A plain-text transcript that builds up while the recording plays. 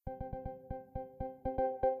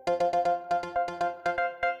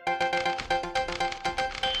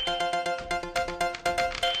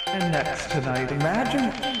And next tonight,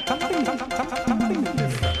 imagine something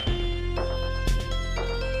different.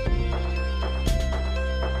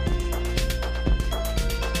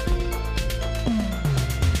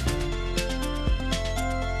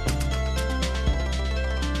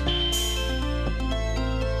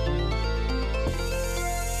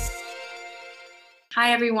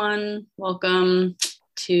 Hi, everyone. Welcome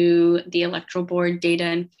to the Electoral Board Data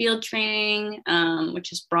and Field Training,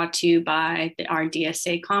 which is brought to you by our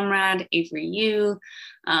DSA comrade, Avery Yu,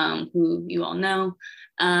 who you all know.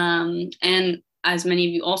 And as many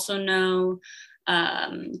of you also know,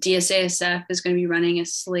 DSASF is going to be running a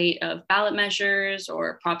slate of ballot measures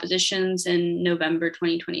or propositions in November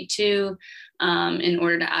 2022 in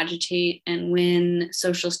order to agitate and win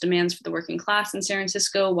socialist demands for the working class in San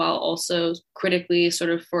Francisco, while also critically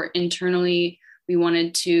sort of for internally, we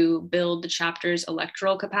wanted to build the chapter's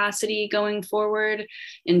electoral capacity going forward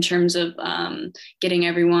in terms of getting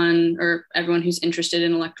everyone who's interested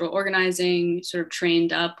in electoral organizing sort of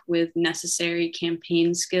trained up with necessary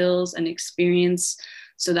campaign skills and experience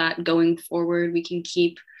so that going forward we can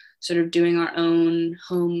keep sort of doing our own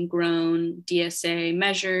homegrown DSA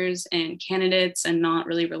measures and candidates and not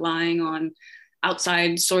really relying on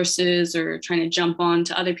outside sources or trying to jump on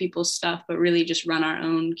to other people's stuff, but really just run our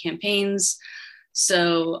own campaigns.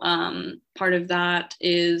 So part of that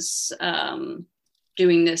is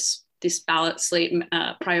doing this ballot slate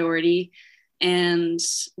priority. And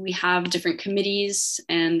we have different committees,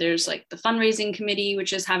 and there's like the fundraising committee,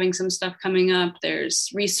 which is having some stuff coming up. There's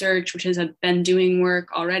research, which has been doing work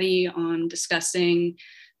already on discussing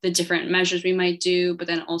the different measures we might do, but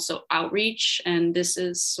then also outreach. And this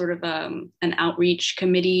is sort of an outreach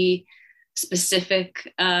committee specific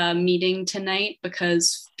meeting tonight,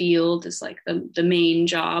 because field is like the main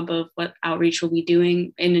job of what outreach will be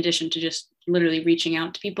doing, in addition to just literally reaching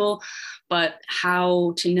out to people. But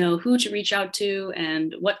how to know who to reach out to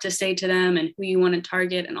and what to say to them and who you want to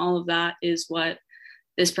target and all of that is what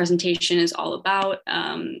this presentation is all about.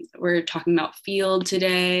 We're talking about field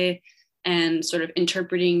today and sort of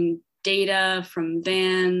interpreting data from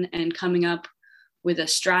Van and coming up with a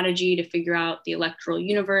strategy to figure out the electoral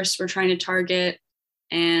universe we're trying to target.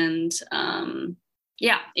 And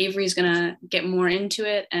Avery's gonna get more into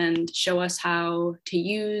it and show us how to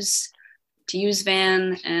use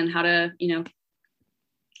Van and how to,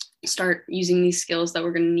 start using these skills that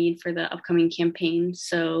we're gonna need for the upcoming campaign.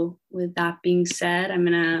 So with that being said, I'm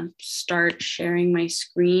gonna start sharing my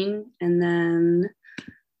screen, and then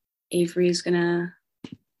Avery's gonna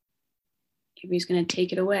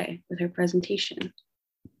take it away with her presentation.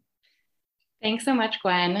 Thanks so much,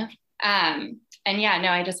 Gwen.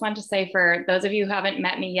 I just want to say, for those of you who haven't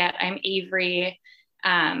met me yet, I'm Avery.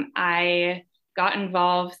 I got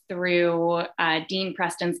involved through Dean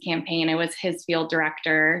Preston's campaign. I was his field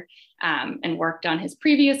director and worked on his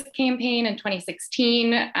previous campaign in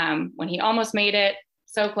 2016 when he almost made it.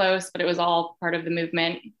 So close, but it was all part of the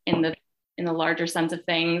movement in the larger sense of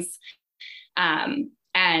things.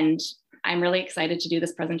 And I'm really excited to do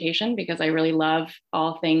this presentation because I really love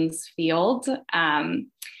all things field.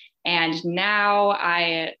 And now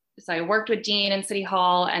I worked with Dean in City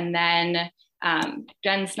Hall, and then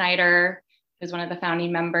Jen Snyder, who's one of the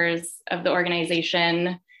founding members of the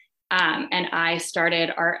organization, and I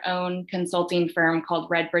started our own consulting firm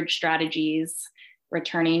called Redbridge Strategies,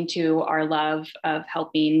 returning to our love of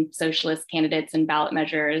helping socialist candidates and ballot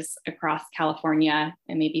measures across California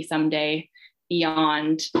and maybe someday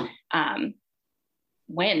beyond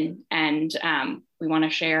win. And we want to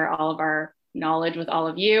share all of our knowledge with all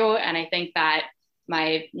of you. And I think that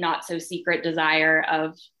my not so secret desire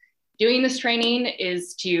of doing this training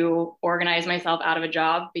is to organize myself out of a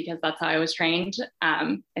job, because that's how I was trained.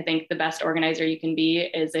 I think the best organizer you can be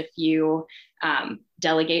is if you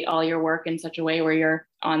delegate all your work in such a way where you're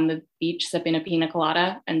on the beach sipping a pina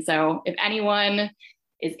colada. And so if anyone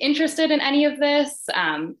is interested in any of this,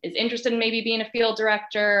 is interested in maybe being a field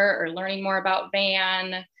director or learning more about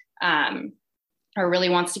Van, or really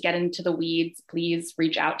wants to get into the weeds, please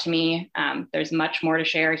reach out to me. There's much more to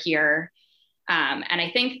share here. And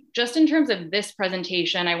I think just in terms of this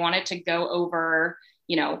presentation, I wanted to go over,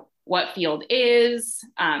 what field is,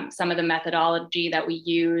 some of the methodology that we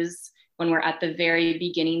use when we're at the very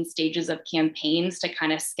beginning stages of campaigns to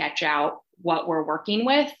kind of sketch out what we're working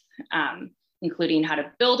with, including how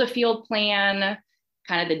to build a field plan,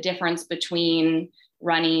 kind of the difference between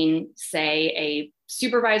running, say, a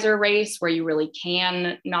supervisor race where you really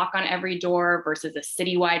can knock on every door versus a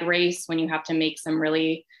citywide race when you have to make some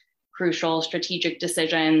really crucial strategic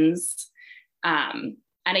decisions.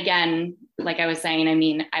 And again, like I was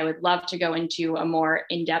saying, I would love to go into a more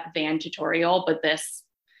in-depth Van tutorial, but this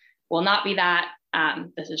will not be that.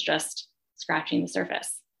 This is just scratching the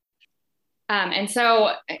surface. And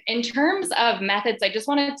so in terms of methods, I just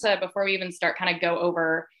wanted to, before we even start, kind of go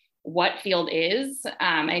over what field is.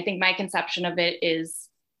 I think my conception of it is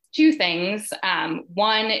two things.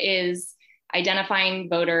 One is identifying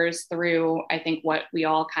voters through, I think, what we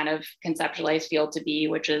all kind of conceptualize field to be,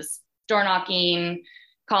 which is door knocking,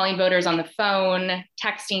 calling voters on the phone,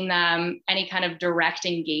 texting them, any kind of direct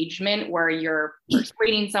engagement where you're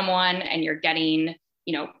persuading someone and you're getting,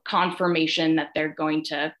 confirmation that they're going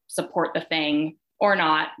to support the thing or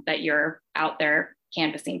not that you're out there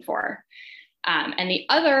canvassing for. And the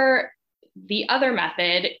other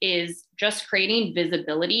method is just creating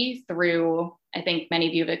visibility through, I think many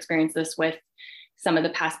of you have experienced this with some of the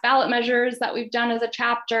past ballot measures that we've done as a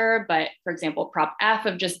chapter, but for example, Prop F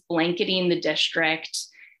of just blanketing the district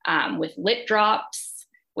with lit drops,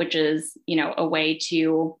 which is, a way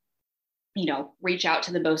to, reach out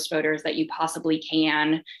to the most voters that you possibly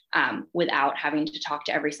can without having to talk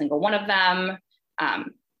to every single one of them.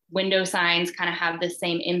 Window signs kind of have the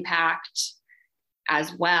same impact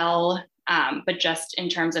as well. But just in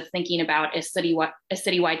terms of thinking about a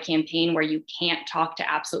citywide campaign where you can't talk to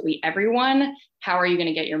absolutely everyone, how are you going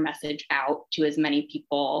to get your message out to as many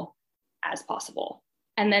people as possible?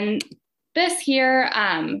 And then this here,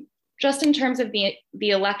 just in terms of the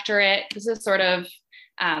electorate, this is sort of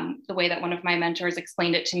the way that one of my mentors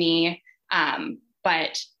explained it to me.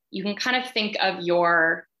 But you can kind of think of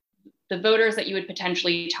the voters that you would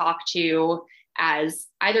potentially talk to as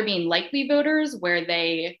either being likely voters where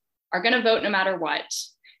they are going to vote no matter what.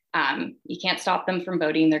 You can't stop them from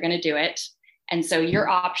voting, they're going to do it. And so your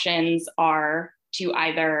options are to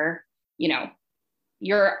either,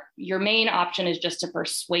 your main option is just to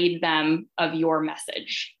persuade them of your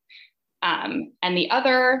message. And the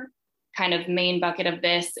other kind of main bucket of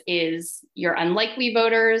this is your unlikely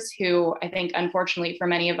voters who I think, unfortunately for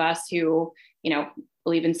many of us who,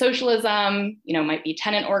 believe in socialism, might be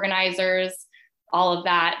tenant organizers, all of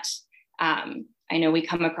that. I know we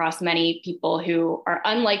come across many people who are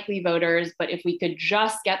unlikely voters, but if we could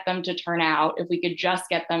just get them to turn out, if we could just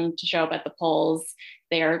get them to show up at the polls,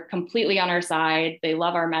 they are completely on our side. They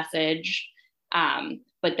love our message,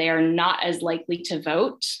 but they are not as likely to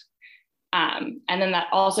vote. And then that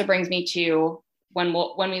also brings me to when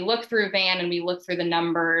we look through VAN and we look through the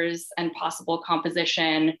numbers and possible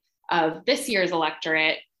composition of this year's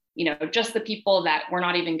electorate, just the people that we're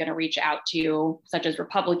not even going to reach out to, such as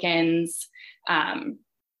Republicans,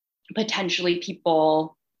 potentially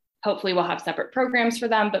people, hopefully we'll have separate programs for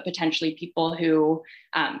them, but potentially people who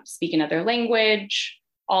speak another language,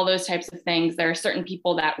 all those types of things. There are certain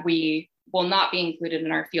people that we will not be included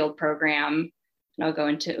in our field program. And I'll go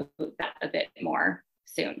into that a bit more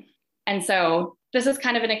soon. And so this is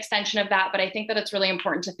kind of an extension of that, but I think that it's really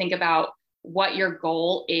important to think about what your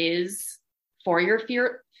goal is for your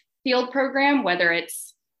field program, whether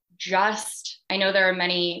it's just, I know there are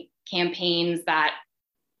many campaigns that,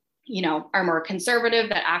 are more conservative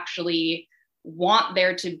that actually want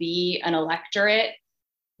there to be an electorate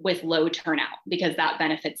with low turnout because that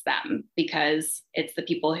benefits them, because it's the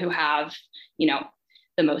people who have,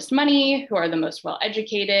 the most money, who are the most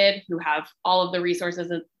well-educated, who have all of the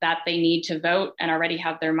resources that they need to vote and already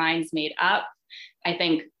have their minds made up. I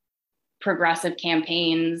think progressive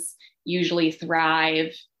campaigns usually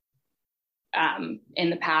thrive in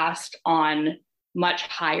the past on much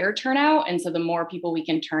higher turnout. And so the more people we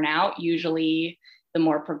can turn out, usually the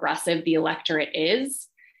more progressive the electorate is.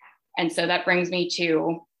 And so that brings me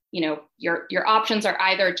to, your options are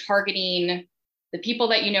either targeting the people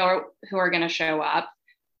that who are going to show up,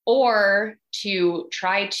 or to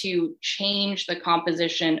try to change the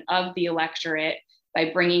composition of the electorate by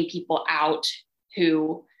bringing people out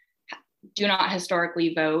who do not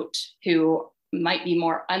historically vote, who might be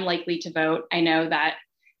more unlikely to vote. I know that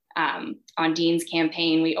on Dean's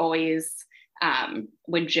campaign, we always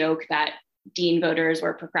would joke that Dean voters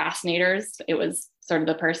were procrastinators. It was sort of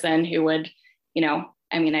the person who would,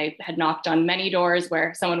 I had knocked on many doors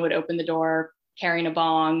where someone would open the door carrying a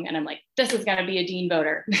bong, and I'm like, this is going to be a Dean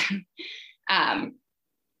voter.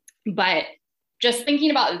 But just thinking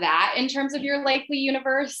about that in terms of your likely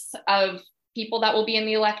universe of people that will be in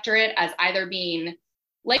the electorate as either being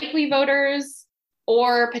likely voters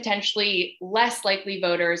or potentially less likely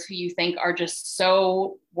voters who you think are just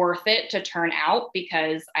so worth it to turn out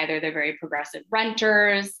because either they're very progressive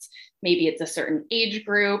renters, maybe it's a certain age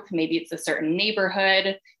group, maybe it's a certain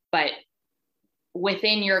neighborhood, but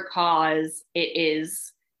within your cause, it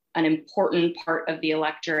is an important part of the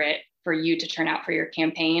electorate for you to turn out for your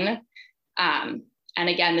campaign. And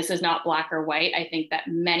again, this is not black or white. I think that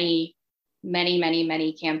many many, many,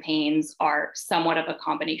 many campaigns are somewhat of a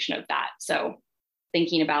combination of that. So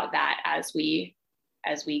thinking about that as we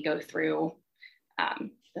go through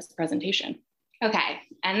this presentation. Okay,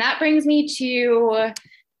 and that brings me to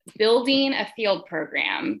building a field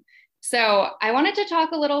program. So I wanted to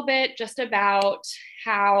talk a little bit just about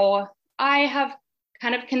how I have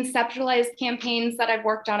kind of conceptualized campaigns that I've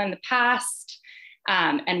worked on in the past,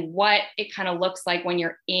 and what it kind of looks like when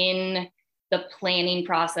you're in the planning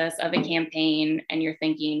process of a campaign and you're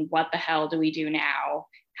thinking, what the hell do we do now?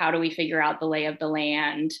 How do we figure out the lay of the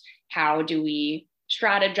land? How do we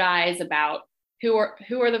strategize about who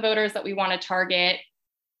are the voters that we want to target?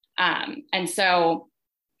 And so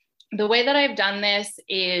the way that I've done this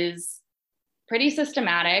is pretty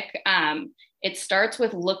systematic. It starts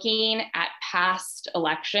with looking at past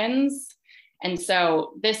elections. And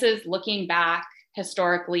so this is looking back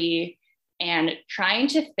historically and trying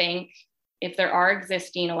to think, if there are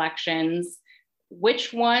existing elections,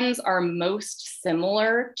 which ones are most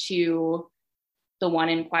similar to the one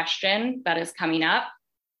in question that is coming up.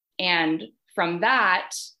 And from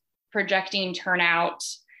that, projecting turnout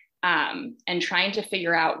and trying to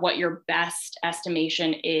figure out what your best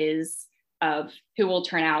estimation is of who will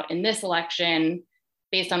turn out in this election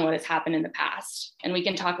based on what has happened in the past. And we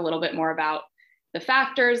can talk a little bit more about the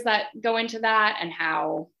factors that go into that and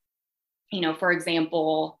how, for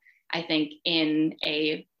example, I think in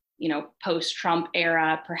a, post-Trump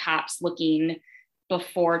era, perhaps looking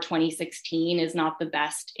before 2016 is not the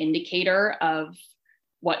best indicator of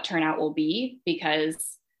what turnout will be,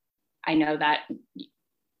 because I know that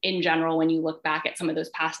in general, when you look back at some of those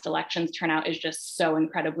past elections, turnout is just so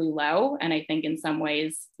incredibly low. And I think in some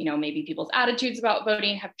ways, maybe people's attitudes about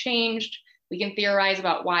voting have changed. We can theorize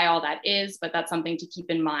about why all that is, but that's something to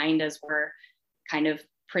keep in mind as we're kind of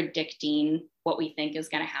predicting what we think is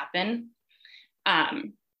going to happen.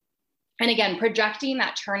 And again, projecting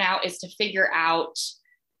that turnout is to figure out,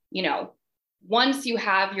 once you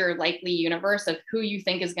have your likely universe of who you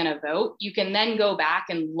think is going to vote, you can then go back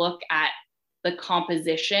and look at the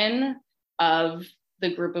composition of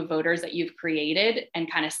the group of voters that you've created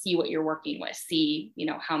and kind of see what you're working with. See,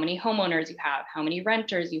 how many homeowners you have, how many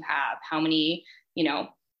renters you have, how many,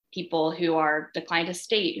 people who are declined to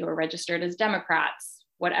state, who are registered as Democrats,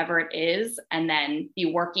 whatever it is, and then be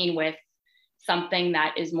working with something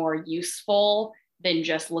that is more useful than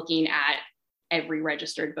just looking at every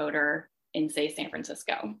registered voter in, say, San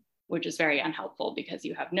Francisco, which is very unhelpful because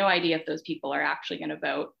you have no idea if those people are actually going to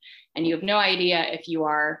vote. And you have no idea if you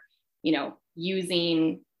are,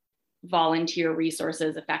 using volunteer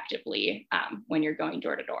resources effectively when you're going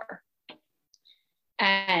door to door.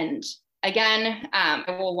 And again, I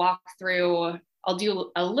will walk through, I'll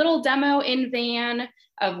do a little demo in Van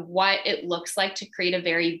of what it looks like to create a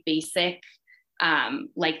very basic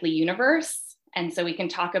likely universe. And so we can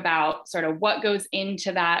talk about sort of what goes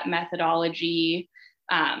into that methodology.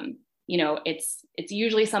 It's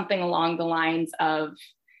usually something along the lines of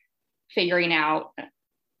figuring out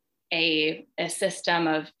a system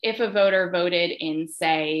of, if a voter voted in,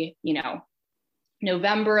 say,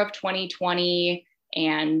 November of 2020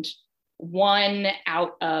 and 1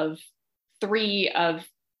 out of 3 of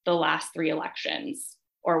the last 3 elections,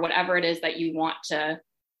 or whatever it is that you want to,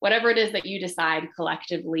 whatever it is that you decide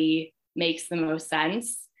collectively makes the most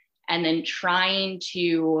sense, and then trying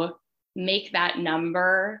to make that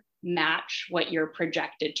number match what your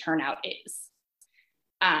projected turnout is.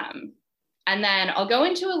 And then I'll go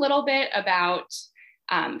into a little bit about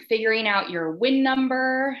figuring out your win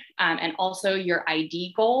number and also your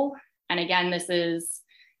ID goal. And again, this is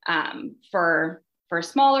for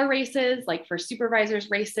smaller races, like for supervisors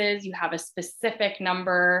races, you have a specific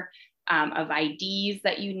number of IDs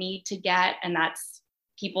that you need to get. And that's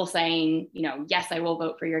people saying, yes, I will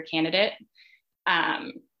vote for your candidate.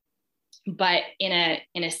 But in a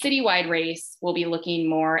citywide race, we'll be looking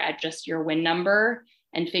more at just your win number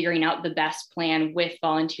and figuring out the best plan with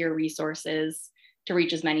volunteer resources to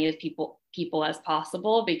reach as many as people as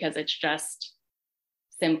possible, because it's just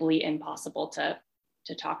simply impossible to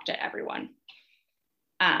talk to everyone.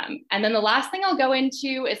 And then the last thing I'll go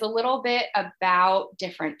into is a little bit about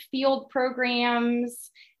different field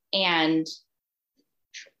programs. And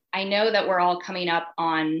I know that we're all coming up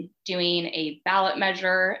on doing a ballot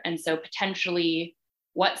measure, and so potentially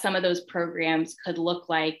what some of those programs could look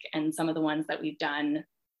like and some of the ones that we've done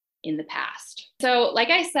in the past. So like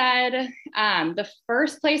I said, the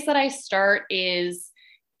first place that I start is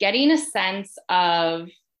getting a sense of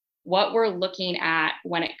what we're looking at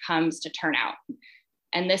when it comes to turnout.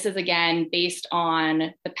 And this is, again, based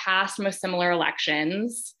on the past most similar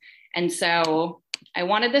elections. And so I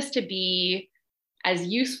wanted this to be as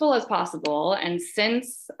useful as possible, and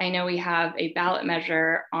since I know we have a ballot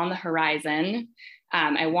measure on the horizon,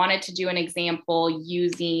 I wanted to do an example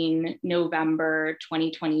using November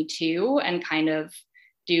 2022 and kind of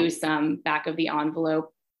do some back of the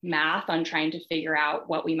envelope math on trying to figure out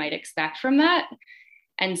what we might expect from that.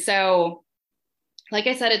 And so, like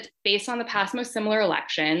I said, it's based on the past most similar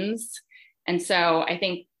elections. And so I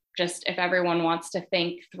think just if everyone wants to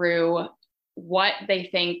think through what they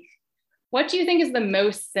think, what do you think is the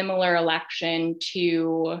most similar election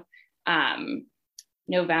to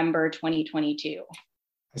November 2022?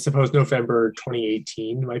 I suppose November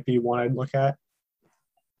 2018 might be one I'd look at.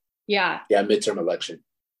 Yeah. Yeah, midterm election.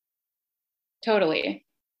 Totally.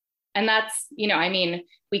 And that's, I mean,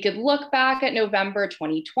 we could look back at November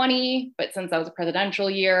 2020, but since that was a presidential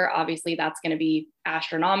year, obviously that's going to be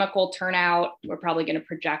astronomical turnout. We're probably going to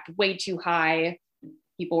project way too high.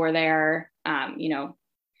 People were there,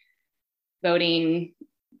 voting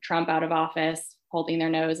Trump out of office, holding their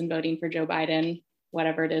nose and voting for Joe Biden,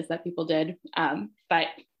 whatever it is that people did. But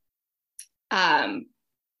I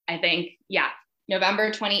think,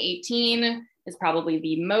 November 2018 is probably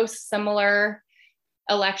the most similar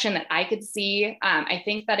election that I could see. I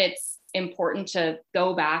think that it's important to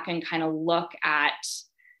go back and kind of look at,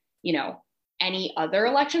 any other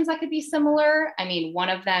elections that could be similar. I mean, one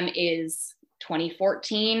of them is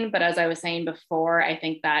 2014, but as I was saying before, I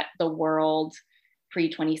think that the world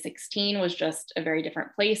pre-2016 was just a very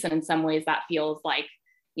different place. And in some ways that feels like,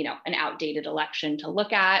 an outdated election to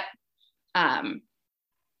look at. But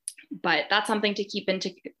that's something to keep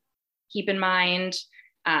in mind.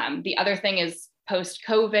 The other thing is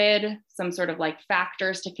post-COVID, some sort of like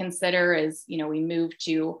factors to consider is, we moved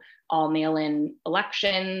to all mail-in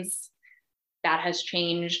elections. That has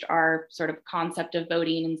changed our sort of concept of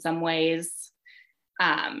voting in some ways.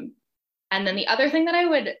 And then the other thing that I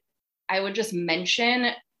would just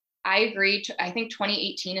mention, I agree. I think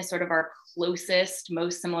 2018 is sort of our closest,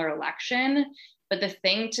 most similar election. But the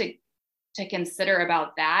thing to consider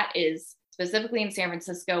about that is specifically in San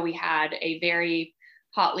Francisco, we had a very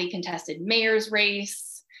hotly contested mayor's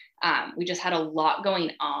race. We just had a lot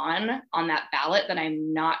going on that ballot that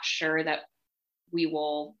I'm not sure that we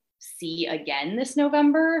will see again this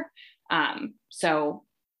November. So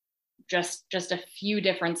just a few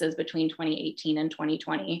differences between 2018 and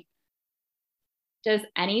 2020. Does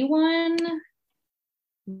anyone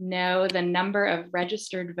know the number of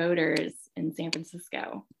registered voters in San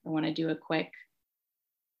Francisco? I want to do a quick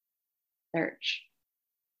search.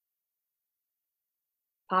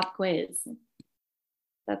 Pop quiz.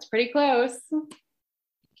 That's pretty close.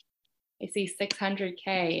 I see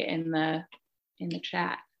 600K in the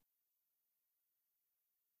chat.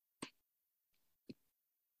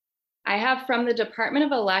 I have from the Department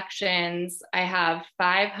of Elections, I have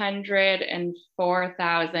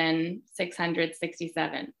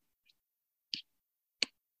 504,667.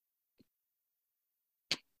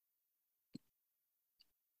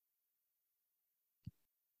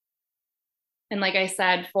 And like I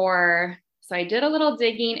said, so I did a little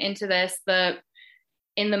digging into this.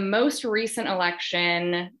 In the most recent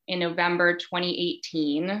election in November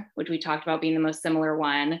 2018, which we talked about being the most similar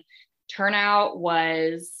one, turnout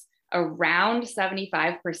was around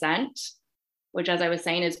 75%, which, as I was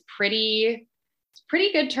saying, is pretty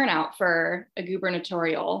good turnout for a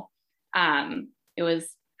gubernatorial. It was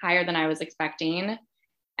higher than I was expecting.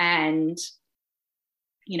 And,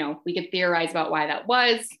 we could theorize about why that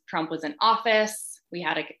was. Trump was in office. We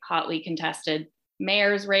had a hotly contested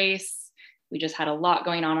mayor's race. We just had a lot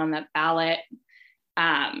going on that ballot.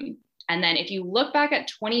 And then if you look back at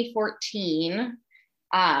 2014,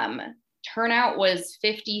 turnout was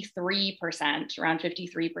 53%, around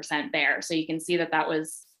 53% there. So you can see that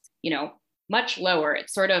was, much lower.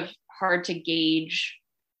 It's sort of hard to gauge.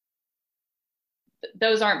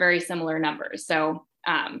 Those aren't very similar numbers. So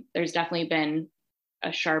there's definitely been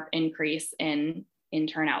a sharp increase in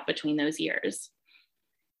turnout between those years.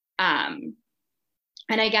 And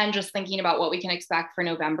again, just thinking about what we can expect for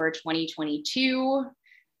November 2022.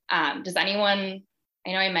 Does anyone,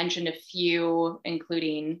 I know I mentioned a few,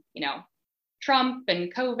 including, Trump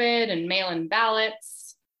and COVID and mail-in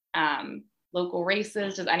ballots, local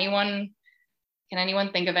races. Can anyone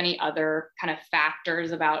think of any other kind of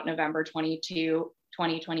factors about November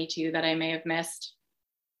 2022 that I may have missed?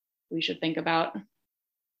 We should think about.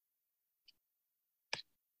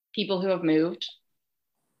 People who have moved.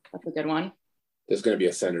 That's a good one. There's going to be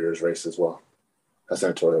a senator's race as well, a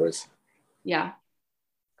senatorial race. Yeah.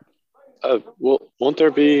 Will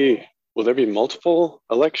there be multiple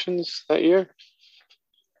elections that year?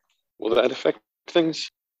 Will that affect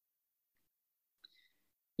things?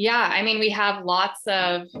 Yeah, I mean, we have lots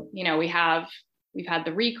of, we've had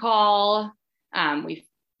the recall. We've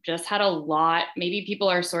just had a lot. Maybe people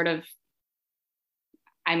are sort of,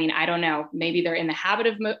 I don't know, maybe they're in the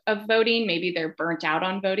habit of voting. Maybe they're burnt out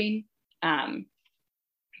on voting. Could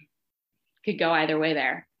go either way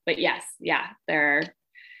there. But yes, yeah, there are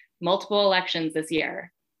multiple elections this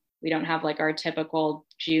year. We don't have like our typical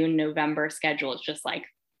June, November schedule. It's just like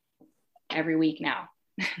every week now.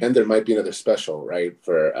 And there might be another special, right?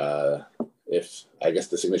 For if I guess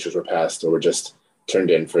the signatures were passed or were just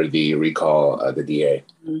turned in for the recall, the DA.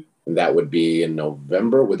 Mm-hmm. And that would be in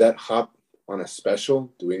November. Would that hop on a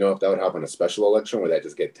special? Do we know if that would hop on a special election or would that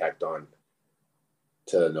just get tacked on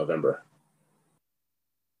to November?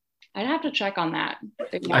 I'd have to check on that.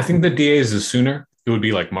 Yeah. I think the DA's is sooner. It would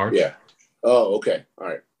be like March. Yeah. Oh, okay. All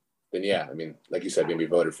right. Then yeah, like you said, maybe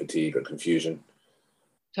voter fatigue or confusion.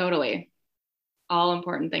 Totally. All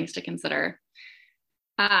important things to consider.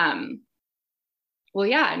 Well,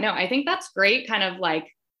 yeah, no, I think that's great kind of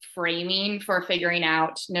like framing for figuring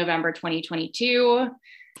out November 2022.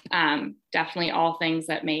 Definitely all things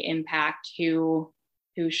that may impact who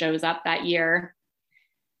shows up that year.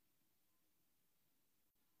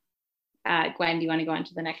 Gwen, do you want to go on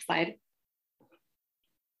to the next slide?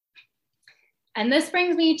 And this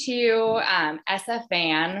brings me to SF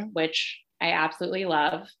Van, which I absolutely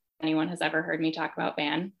love. Anyone has ever heard me talk about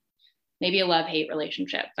Van, maybe a love-hate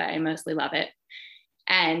relationship, but I mostly love it.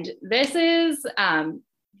 And this is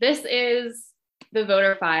the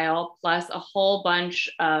voter file plus a whole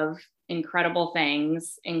bunch of incredible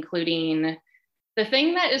things, including the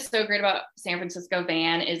thing that is so great about San Francisco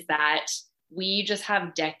Van is that we just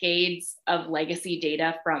have decades of legacy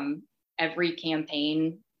data from every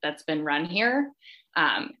campaign that's been run here.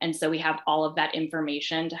 And so we have all of that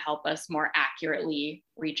information to help us more accurately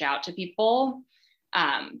reach out to people.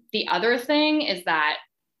 The other thing is that,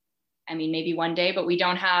 maybe one day, but we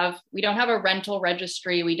don't have a rental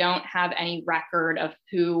registry. We don't have any record of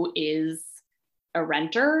who is a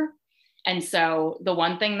renter. And so the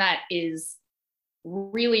one thing that is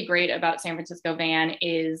really great about San Francisco Van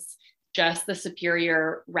is just the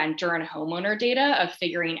superior renter and homeowner data of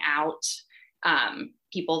figuring out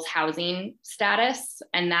people's housing status.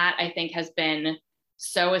 And that I think has been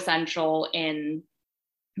so essential in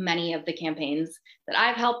many of the campaigns that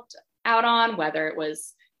I've helped out on, whether it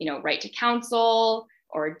was, right to counsel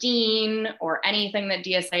or dean or anything that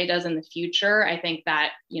DSA does in the future. I think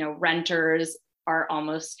that, renters are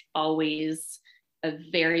almost always a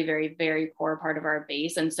very, very, very core part of our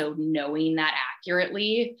base. And so knowing that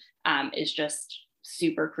accurately is just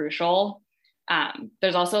super crucial.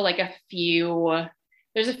 There's also like a few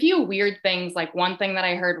weird things. Like one thing that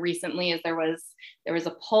I heard recently is there was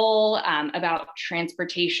a poll about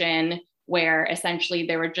transportation where essentially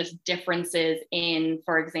there were just differences in,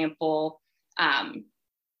 for example,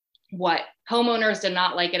 what homeowners did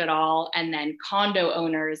not like it at all. And then condo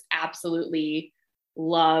owners absolutely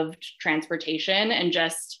loved transportation. And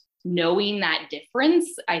just knowing that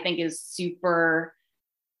difference, I think is super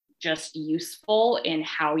just useful in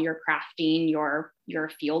how you're crafting your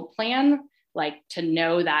field plan. Like to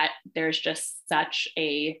know that there's just such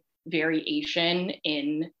a variation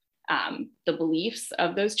in the beliefs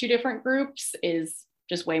of those two different groups is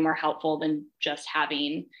just way more helpful than just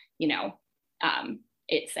having,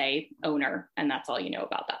 it say owner, and that's all you know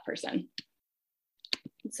about that person.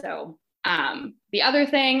 So the other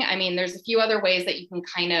thing, there's a few other ways that you can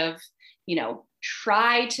kind of,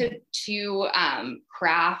 try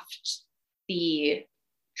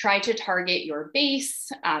to target your base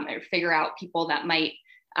or figure out people that might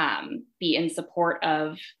be in support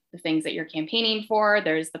of the things that you're campaigning for.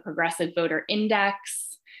 There's the Progressive Voter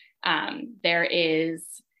Index. There is,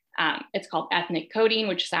 it's called ethnic coding,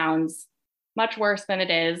 which sounds much worse than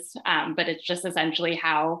it is, but it's just essentially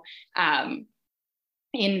how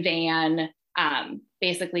in Van,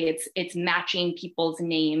 basically it's matching people's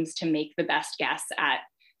names to make the best guess at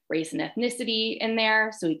race and ethnicity in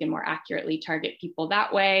there, so we can more accurately target people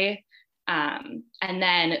that way. And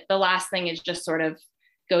then the last thing is just sort of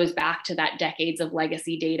goes back to that decades of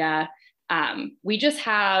legacy data. We just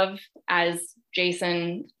have, as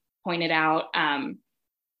Jason pointed out, of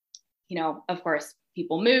course,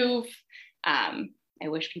 people move. I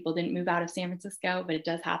wish people didn't move out of San Francisco, but it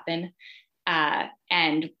does happen.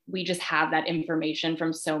 And we just have that information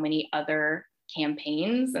from so many other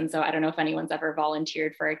campaigns. And so I don't know if anyone's ever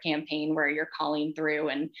volunteered for a campaign where you're calling through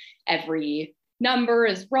and every number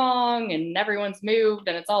is wrong and everyone's moved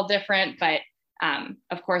and it's all different. But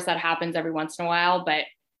of course that happens every once in a while, but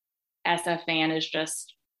SF Van is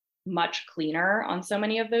just much cleaner on so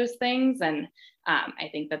many of those things. And I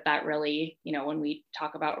think that really, when we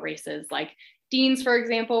talk about races like Dean's, for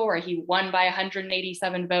example, where he won by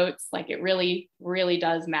 187 votes, like it really, really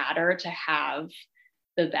does matter to have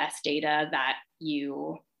the best data that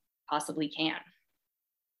you possibly can.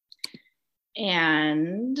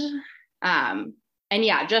 And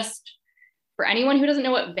yeah, just for anyone who doesn't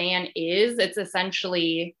know what VAN is, it's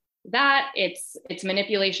essentially that it's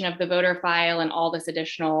manipulation of the voter file and all this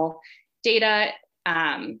additional data.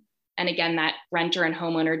 And again, that renter and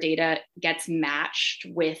homeowner data gets matched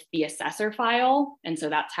with the assessor file. And so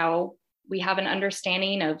that's how we have an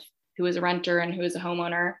understanding of who is a renter and who is a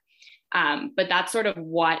homeowner. But that's sort of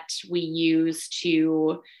what we use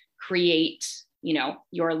to create,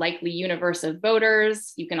 your likely universe of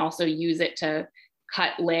voters. You can also use it to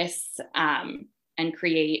cut lists and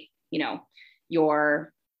create,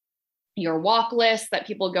 your walk lists that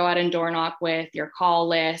people go out and door knock with, your call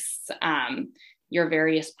lists, your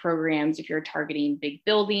various programs if you're targeting big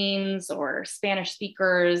buildings or Spanish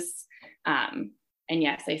speakers. And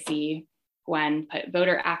yes, I see Gwen put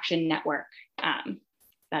Voter Action Network.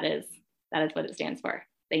 That is what it stands for.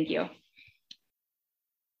 Thank you.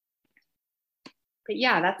 But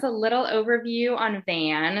yeah, that's a little overview on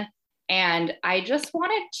VAN. And I just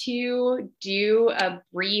wanted to do a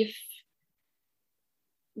brief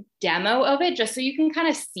demo of it just so you can kind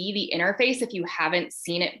of see the interface if you haven't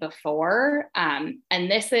seen it before. And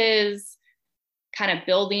this is kind of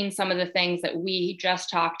building some of the things that we just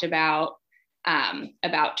talked about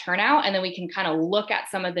turnout. And then we can kind of look at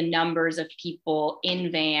some of the numbers of people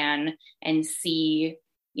in VAN and see,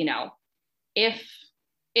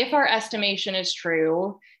 if our estimation is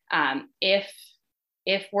true,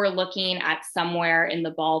 if we're looking at somewhere in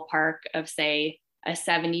the ballpark of, say, a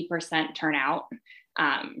 70% turnout,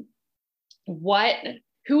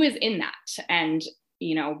 who is in that? And,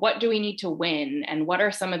 what do we need to win? And what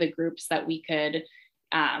are some of the groups that we could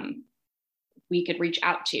reach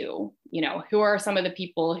out to? Who are some of the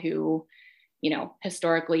people who,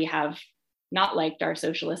 historically have not liked our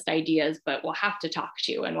socialist ideas, but we'll have to talk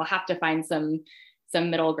to, and we'll have to find some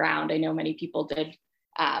middle ground. I know many people did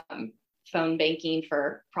phone banking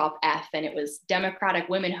for Prop F, and it was Democratic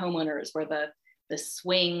women homeowners were the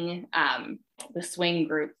swing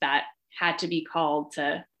group that had to be called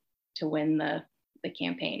to win the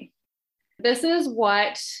campaign. This is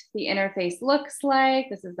what the interface looks like.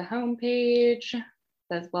 This is the home page. It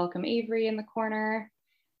says Welcome Avery in the corner.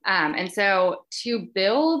 And so to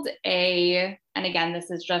build and again,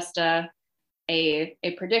 this is just a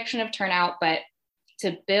prediction of turnout, but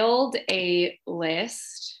to build a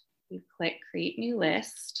list, you click Create New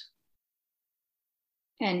List.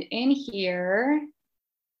 And in here,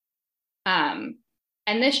 and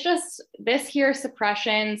this here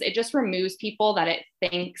suppressions, it just removes people that it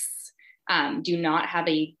thinks do not have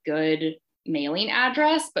a good mailing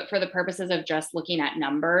address. But for the purposes of just looking at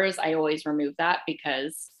numbers, I always remove that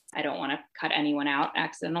because I don't want to cut anyone out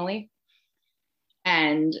accidentally.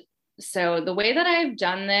 And so the way that I've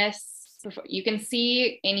done this, you can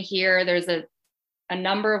see in here, there's a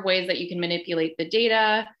number of ways that you can manipulate the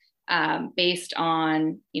data based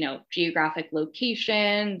on, geographic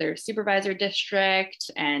location, their supervisor district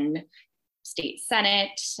and state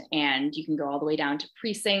senate, and you can go all the way down to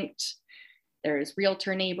precinct. There's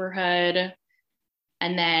realtor neighborhood.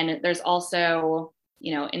 And then there's also,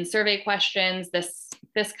 in survey questions, this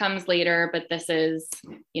comes later, but this is,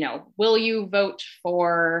 will you vote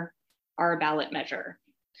for our ballot measure?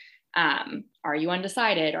 Are you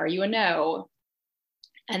undecided? Are you a no?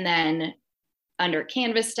 And then under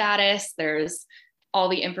Canvas status, there's all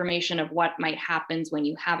the information of what might happen when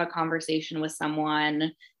you have a conversation with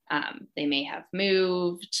someone. They may have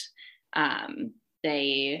moved.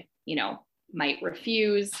 They, might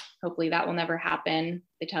refuse. Hopefully that will never happen.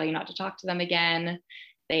 They tell you not to talk to them again.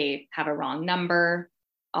 They have a wrong number,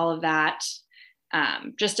 all of that.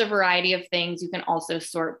 Just a variety of things. You can also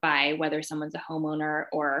sort by whether someone's a homeowner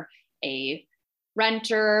or a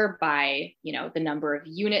renter, by the number of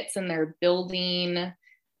units in their building,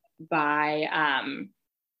 by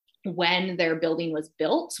when their building was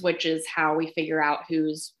built, which is how we figure out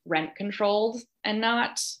who's rent controlled and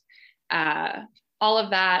not. All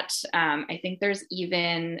of that. I think there's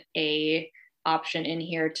even a option in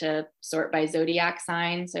here to sort by zodiac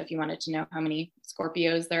sign. So if you wanted to know how many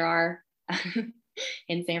Scorpios there are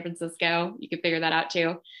in San Francisco, you could figure that out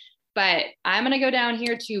too. But I'm going to go down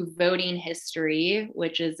here to voting history,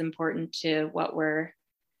 which is important to what we're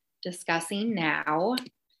discussing now.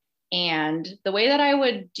 And the way that I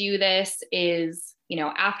would do this is,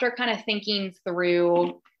 after kind of thinking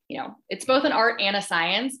through, it's both an art and a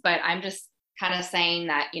science, but I'm just kind of saying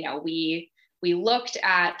that, you know, we looked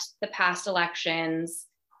at the past elections.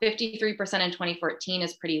 53% in 2014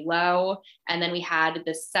 is pretty low. And then we had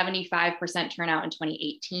this 75% turnout in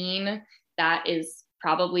 2018. That is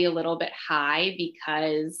probably a little bit high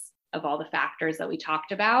because of all the factors that we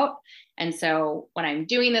talked about. And so when I'm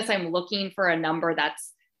doing this, I'm looking for a number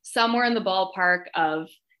that's somewhere in the ballpark of,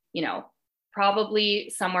 you know,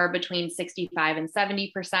 probably somewhere between 65 and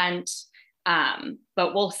 70%.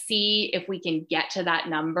 But we'll see if we can get to that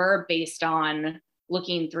number based on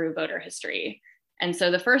looking through voter history. And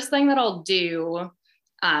so the first thing that I'll do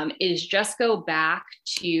is just go back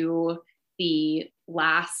to the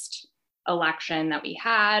last election that we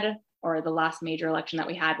had, or the last major election that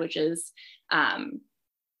we had, which is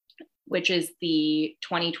the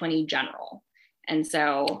 2020 general. And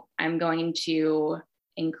so I'm going to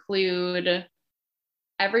include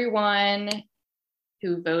everyone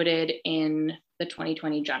who voted in the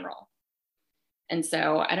 2020 general. And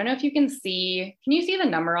so I don't know if you can see the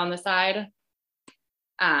number on the side?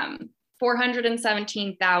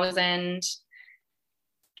 417,000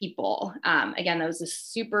 people. Again, that was a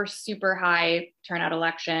super, super high turnout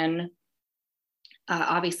election.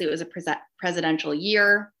 Obviously, it was a presidential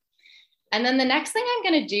year. And then the next thing I'm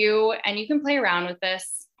going to do, and you can play around with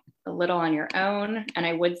this a little on your own, and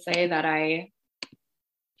I would say that I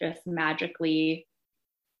just magically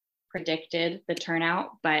predicted the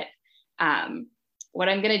turnout, but what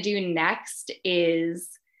I'm going to do next is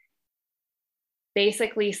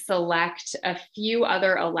basically select a few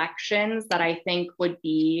other elections that I think would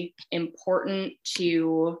be important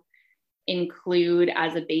to include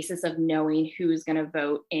as a basis of knowing who's going to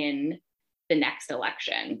vote in the next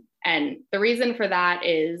election. And the reason for that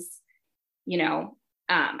is, you know,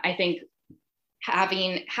 I think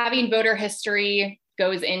having voter history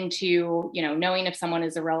goes into, you know, knowing if someone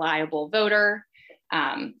is a reliable voter.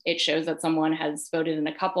 It shows that someone has voted in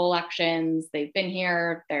a couple elections, they've been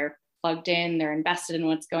here, they're plugged in, they're invested in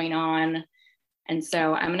what's going on. And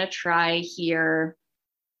so I'm going to try here.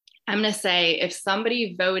 I'm going to say if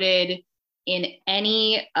somebody voted in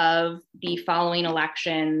any of the following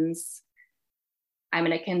elections, I'm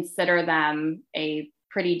going to consider them a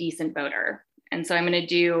pretty decent voter. And so I'm going to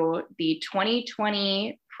do the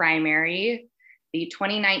 2020 primary, the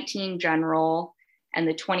 2019 general, and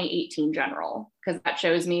the 2018 general, because that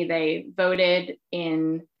shows me they voted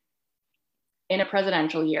in a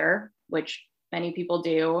presidential year, which many people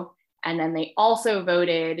do. And then they also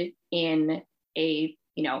voted in a,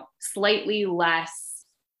 you know, slightly less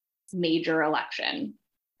major election.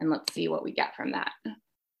 And let's see what we get from that.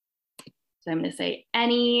 So I'm going to say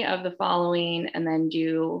any of the following and then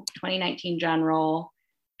do 2019 general,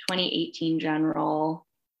 2018 general,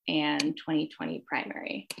 and 2020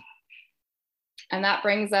 primary. And that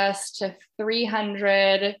brings us to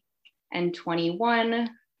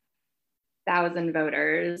 321,000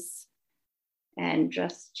 voters. And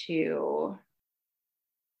just to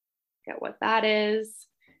get what that is,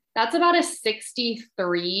 that's about a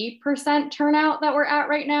 63% turnout that we're at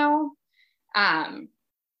right now.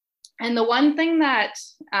 And the one thing that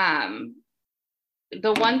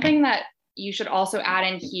you should also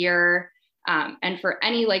add in here, and for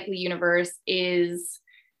any likely universe, is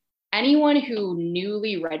anyone who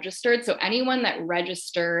newly registered. So anyone that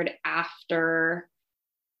registered after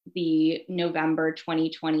the November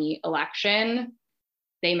 2020 election,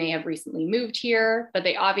 they may have recently moved here, but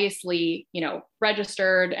they obviously, you know,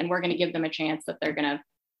 registered, and we're going to give them a chance that they're going to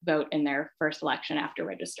vote in their first election after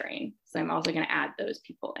registering. So I'm also going to add those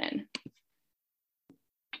people in.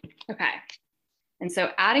 Okay. And so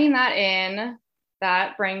adding that in,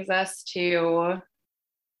 that brings us to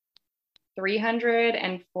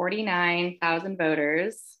 349,000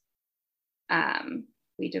 voters.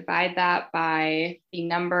 We divide that by the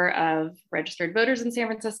number of registered voters in San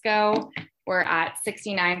Francisco. We're at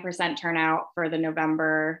 69% turnout for the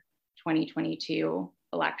November 2022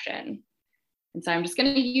 election. And so I'm just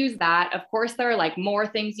going to use that. Of course, there are like more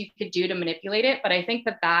things you could do to manipulate it, but I think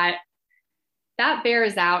that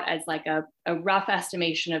bears out as like a rough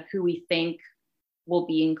estimation of who we think will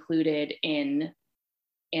be included in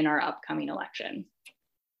our upcoming election.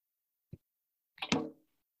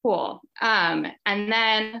 Cool. And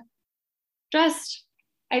then just,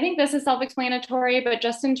 I think this is self-explanatory, but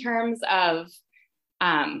just in terms of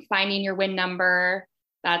finding your win number,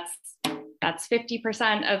 that's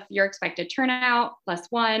 50% of your expected turnout plus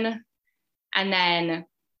 1. And then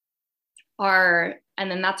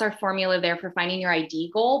that's our formula there for finding your ID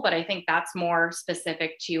goal. But I think that's more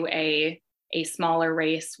specific to a smaller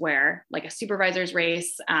race where, like a supervisor's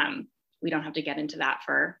race, we don't have to get into that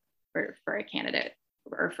for a candidate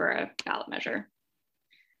or for a ballot measure.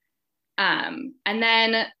 And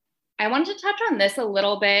then I wanted to touch on this a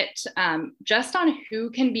little bit, just on who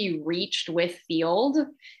can be reached with Field.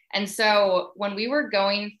 And so when we were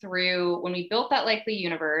going through, when we built that likely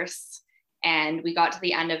universe and we got to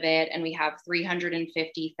the end of it and we have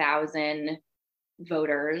 350,000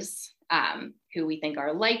 voters who we think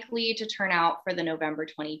are likely to turn out for the November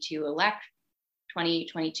 2022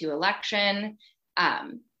 election,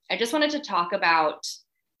 I just wanted to talk about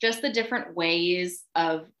just the different ways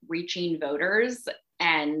of reaching voters.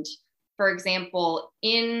 And for example,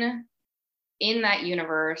 in that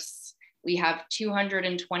universe, we have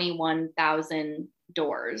 221,000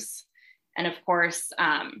 doors. And of course,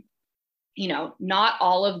 not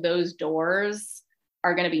all of those doors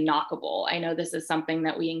are going to be knockable. I know this is something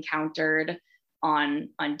that we encountered on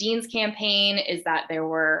Dean's campaign, is that there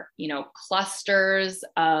were, clusters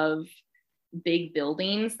of big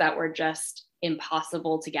buildings that were just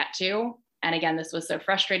impossible to get to. And again, this was so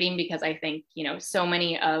frustrating because I think, so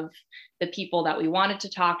many of the people that we wanted to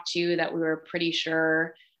talk to that we were pretty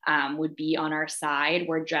sure would be on our side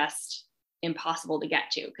were just impossible to get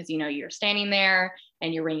to because, you're standing there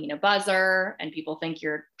and you're ringing a buzzer and people think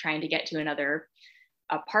you're trying to get to another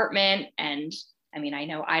apartment. And I mean, I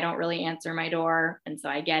know I don't really answer my door, and so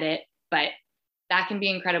I get it, but that can be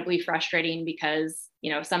incredibly frustrating because,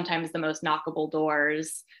 sometimes the most knockable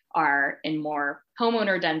doors are in more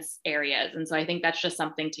homeowner dense areas. And so I think that's just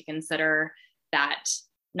something to consider, that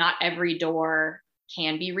not every door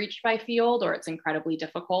can be reached by Field, or it's incredibly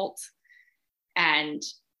difficult. And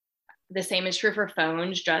the same is true for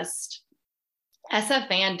phones. Just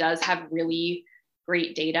SF-Van does have really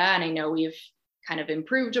great data. And I know we've kind of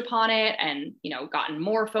improved upon it and, gotten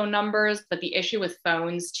more phone numbers. But the issue with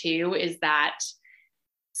phones too is that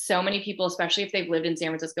so many people, especially if they've lived in San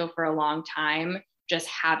Francisco for a long time, just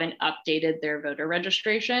haven't updated their voter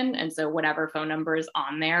registration. And so whatever phone number is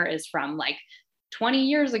on there is from like 20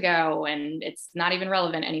 years ago, and it's not even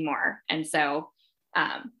relevant anymore. And so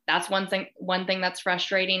that's one thing that's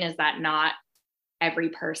frustrating, is that not every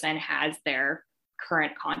person has their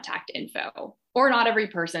current contact info, or not every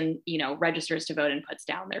person, registers to vote and puts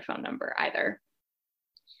down their phone number either.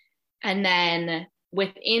 And then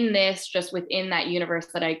within that universe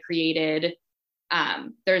that I created,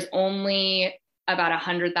 there's only about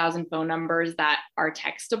 100,000 phone numbers that are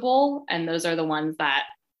textable. And those are the ones that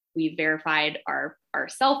we verified are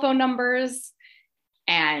cell phone numbers.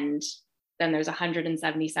 And then there's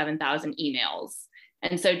 177,000 emails.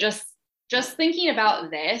 And so just thinking about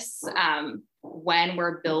this, when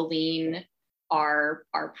we're building our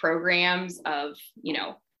programs of,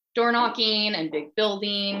 door knocking and big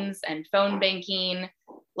buildings and phone banking,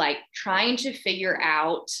 like trying to figure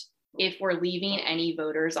out if we're leaving any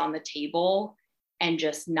voters on the table and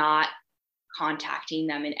just not contacting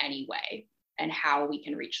them in any way, and how we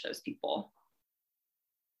can reach those people.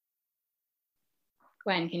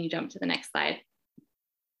 Gwen, can you jump to the next slide?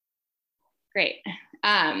 Great.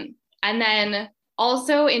 And then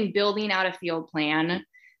also in building out a field plan,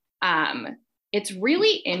 it's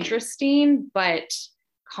really interesting, but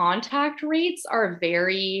contact rates are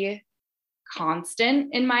very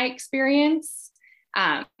constant in my experience.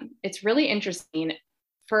 It's really interesting.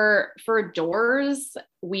 For doors,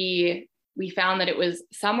 we found that it was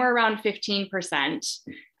somewhere around 15%.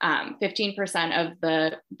 15% of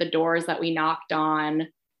the doors that we knocked on,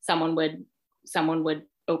 someone would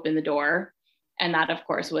open the door. And that, of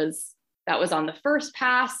course, was on the first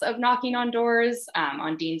pass of knocking on doors.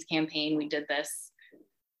 On Dean's campaign, we did this,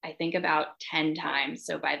 I think, about 10 times.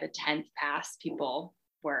 So by the 10th pass,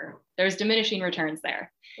 there's diminishing returns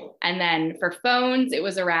there. And then for phones, it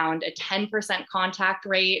was around a 10% contact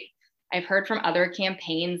rate. I've heard from other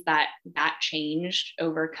campaigns that changed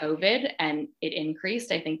over COVID and it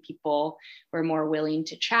increased. I think people were more willing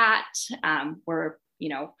to chat, were,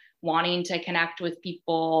 wanting to connect with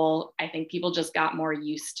people. I think people just got more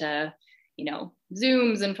used to,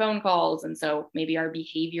 Zooms and phone calls. And so maybe our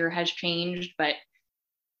behavior has changed, but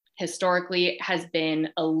historically it has been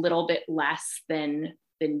a little bit less than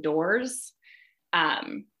doors.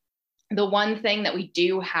 The one thing that we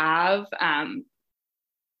do have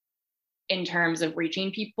in terms of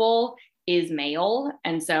reaching people is mail.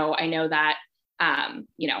 And so I know that,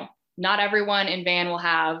 not everyone in Van will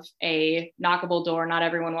have a knockable door. Not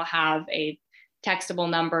everyone will have a textable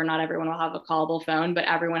number. Not everyone will have a callable phone, but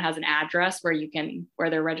everyone has an address where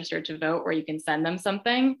they're registered to vote, where you can send them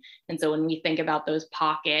something. And so when we think about those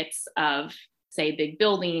pockets of, say, big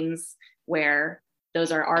buildings where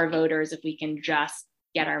those are our voters, if we can just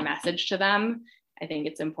get our message to them, I think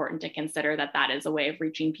it's important to consider that is a way of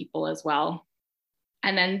reaching people as well.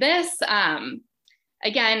 And then this,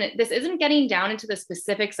 again, this isn't getting down into the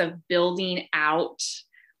specifics of building out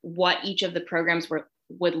what each of the programs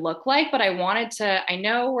would look like, but I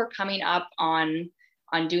know we're coming up on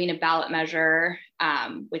doing a ballot measure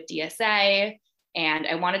with DSA, and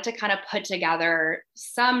I wanted to kind of put together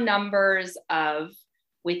some numbers of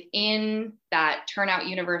within that turnout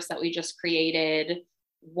universe that we just created,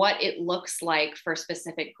 what it looks like for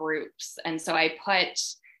specific groups. And so I put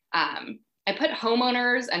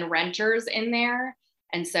homeowners and renters in there.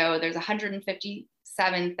 And so there's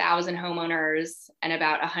 157,000 homeowners and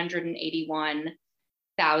about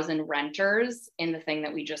 181,000 renters in the thing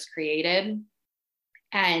that we just created.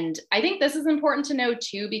 And I think this is important to know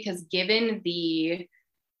too, because given the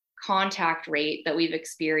contact rate that we've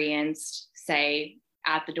experienced, say,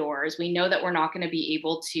 at the doors, we know that we're not going to be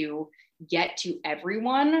able to get to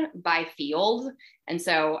everyone by field. And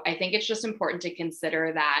so I think it's just important to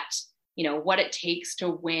consider that, what it takes to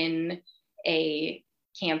win a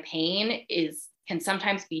campaign can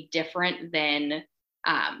sometimes be different than,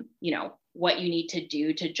 what you need to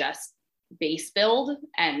do to just base build.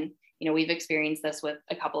 And, we've experienced this with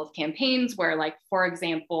a couple of campaigns where, like, for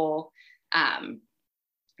example,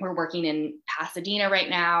 we're working in Pasadena right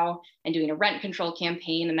now and doing a rent control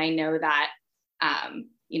campaign. And I know that,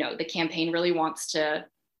 the campaign really wants to,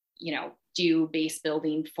 do base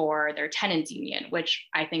building for their tenants union, which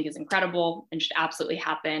I think is incredible and should absolutely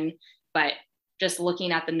happen. But just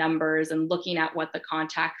looking at the numbers and looking at what the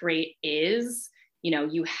contact rate is,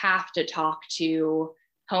 you have to talk to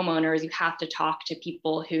homeowners, you have to talk to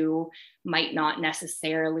people who might not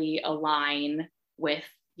necessarily align with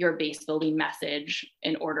your base building message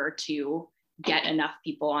in order to get enough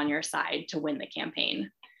people on your side to win the campaign.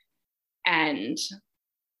 And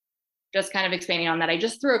just kind of expanding on that, I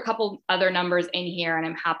just threw a couple other numbers in here, and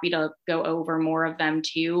I'm happy to go over more of them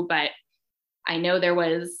too. But I know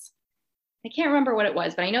I can't remember what it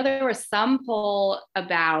was, but I know there was some poll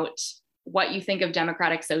about what you think of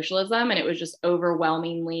democratic socialism, and it was just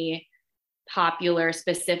overwhelmingly popular,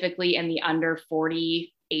 specifically in the under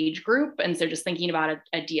 40 age group. And so just thinking about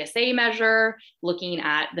a DSA measure, looking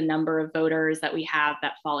at the number of voters that we have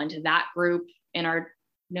that fall into that group in our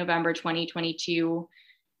November 2022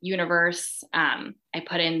 universe. I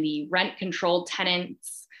put in the rent controlled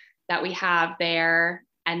tenants that we have there.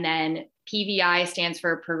 And then PVI stands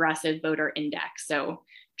for Progressive Voter Index. So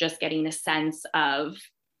just getting a sense of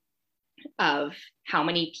how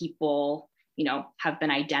many people, have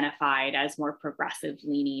been identified as more progressive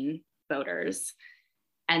leaning voters.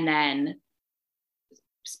 And then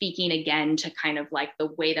speaking again to kind of like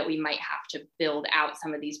the way that we might have to build out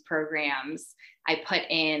some of these programs, I put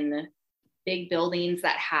in big buildings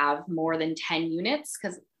that have more than 10 units,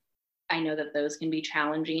 because I know that those can be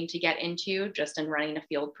challenging to get into just in running a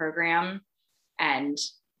field program. And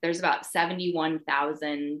there's about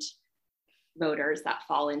 71,000 voters that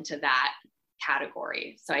fall into that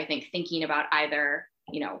category. So I think thinking about either,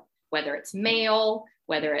 whether it's mail,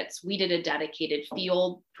 whether it's, we did a dedicated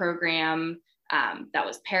field program that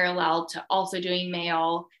was parallel to also doing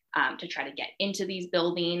mail to try to get into these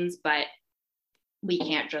buildings, but we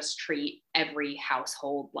can't just treat every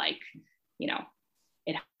household like,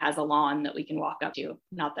 it has a lawn that we can walk up to.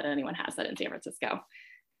 Not that anyone has that in San Francisco.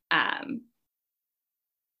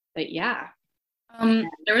 But yeah.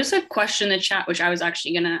 There was a question in the chat, which I was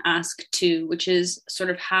actually going to ask too, which is sort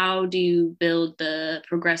of how do you build the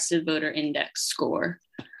Progressive Voter Index score?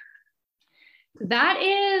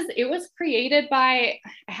 It was created by,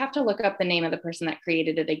 I have to look up the name of the person that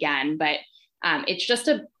created it again, but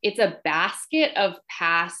it's a basket of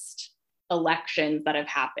past elections that have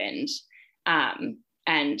happened.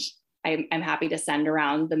 And I'm happy to send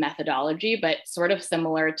around the methodology, but sort of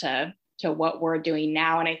similar to what we're doing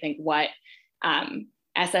now. And I think what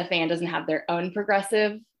SFAN doesn't have their own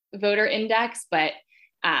progressive voter index, but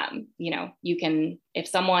you can, if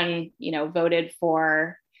someone, voted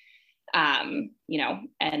for, an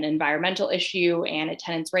environmental issue and a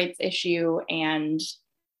tenants' rights issue and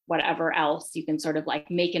whatever else, you can sort of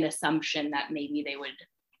like make an assumption that maybe they would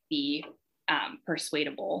be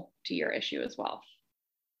persuadable to your issue as well.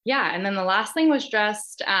 Yeah, and then the last thing was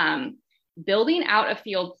just building out a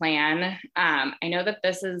field plan. I know that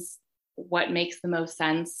this is what makes the most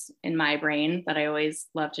sense in my brain that I always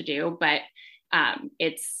love to do, but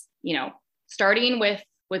it's, starting with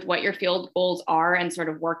what your field goals are and sort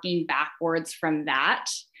of working backwards from that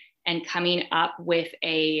and coming up with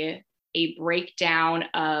a breakdown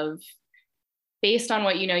of, based on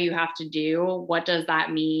what you have to do, what does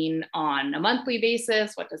that mean on a monthly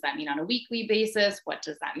basis? What does that mean on a weekly basis? What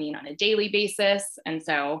does that mean on a daily basis? And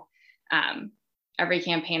so every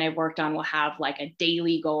campaign I've worked on will have like a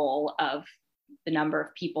daily goal of the number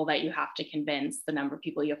of people that you have to convince, the number of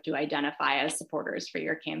people you have to identify as supporters for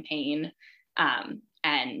your campaign.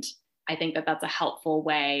 And I think that that's a helpful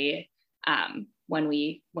way when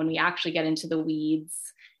we actually get into the weeds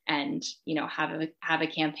and, you know, have a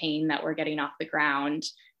campaign that we're getting off the ground.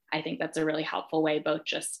 I think that's a really helpful way, both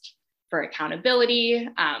just for accountability,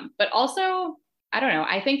 but also, I don't know,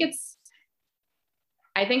 I think it's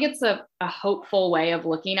a hopeful way of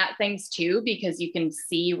looking at things too, because you can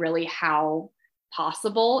see really how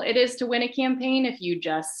possible it is to win a campaign if you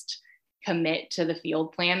just commit to the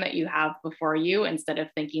field plan that you have before you, instead of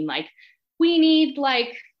thinking like, we need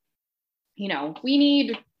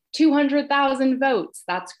 200,000 votes.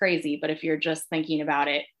 That's crazy. But if you're just thinking about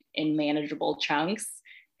it in manageable chunks,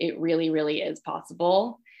 it really, really is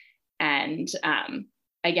possible. And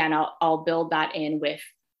again, I'll build that in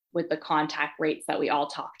with the contact rates that we all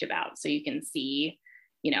talked about. So you can see,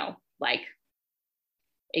 you know, like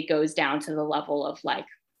it goes down to the level of like,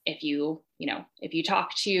 if you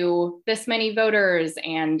talk to this many voters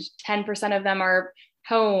and 10% of them are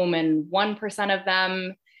home and 1% of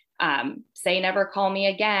them say never call me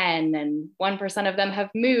again, and 1% of them have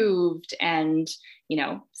moved, and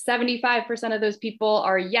 75% of those people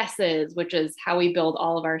are yeses, which is how we build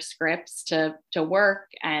all of our scripts to work.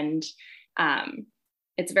 And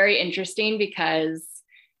it's very interesting because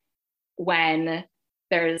when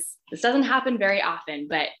this doesn't happen very often,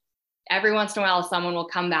 but every once in a while someone will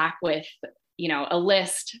come back with a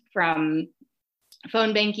list from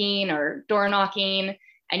phone banking or door knocking,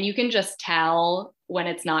 and you can just tell when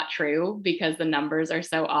it's not true because the numbers are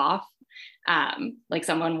so off. Like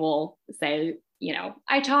someone will say,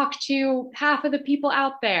 I talked to half of the people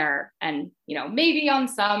out there, and maybe on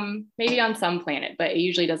some planet, but it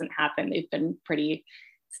usually doesn't happen. They've been pretty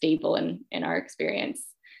stable in our experience.